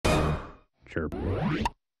Sure. Go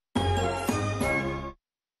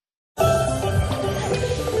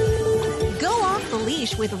off the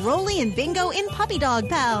leash with Rolly and Bingo in Puppy Dog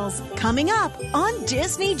Pals. Coming up on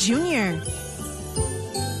Disney Junior. Wings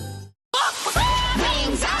up,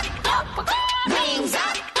 wings up, wings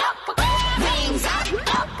up,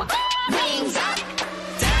 wings up,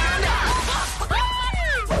 down,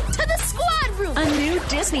 up, to the squad room. A new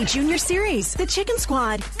Disney Junior series, The Chicken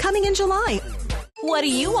Squad, coming in July. What do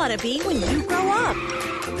you want to be when you grow up?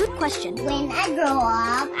 Good question. When I grow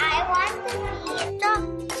up, I want to be a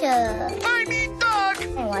doctor. I need dog.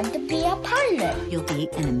 I want to be a pilot. You'll be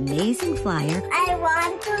an amazing flyer. I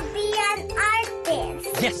want to be an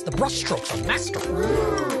artist. Yes, the brushstrokes are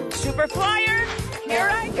masterful. Super flyer, here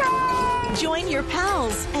I come. Join your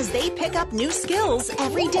pals as they pick up new skills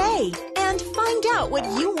every day. And find out what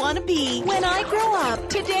you want to be when I grow up.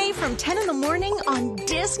 Today from 10 in the morning on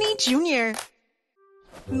Disney Junior.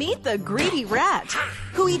 Meet the greedy rat,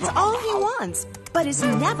 who eats all he wants, but is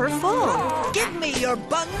never full. Give me your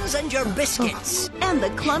buns and your biscuits. And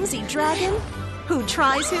the clumsy dragon, who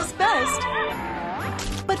tries his best,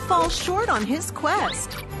 but falls short on his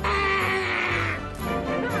quest.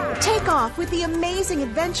 Take off with the amazing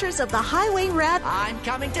adventures of the highway rat I'm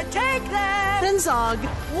coming to take them. and Zog.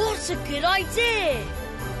 What's a good idea?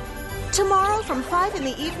 Tomorrow from 5 in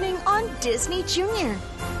the evening on Disney Junior.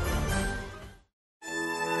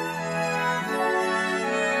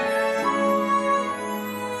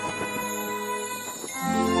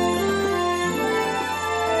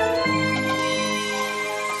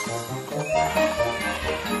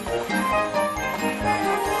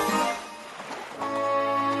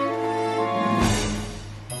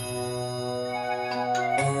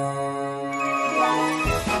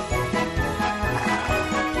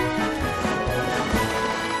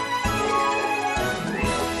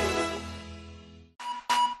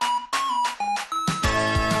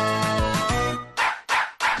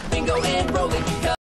 Bingo and Rolly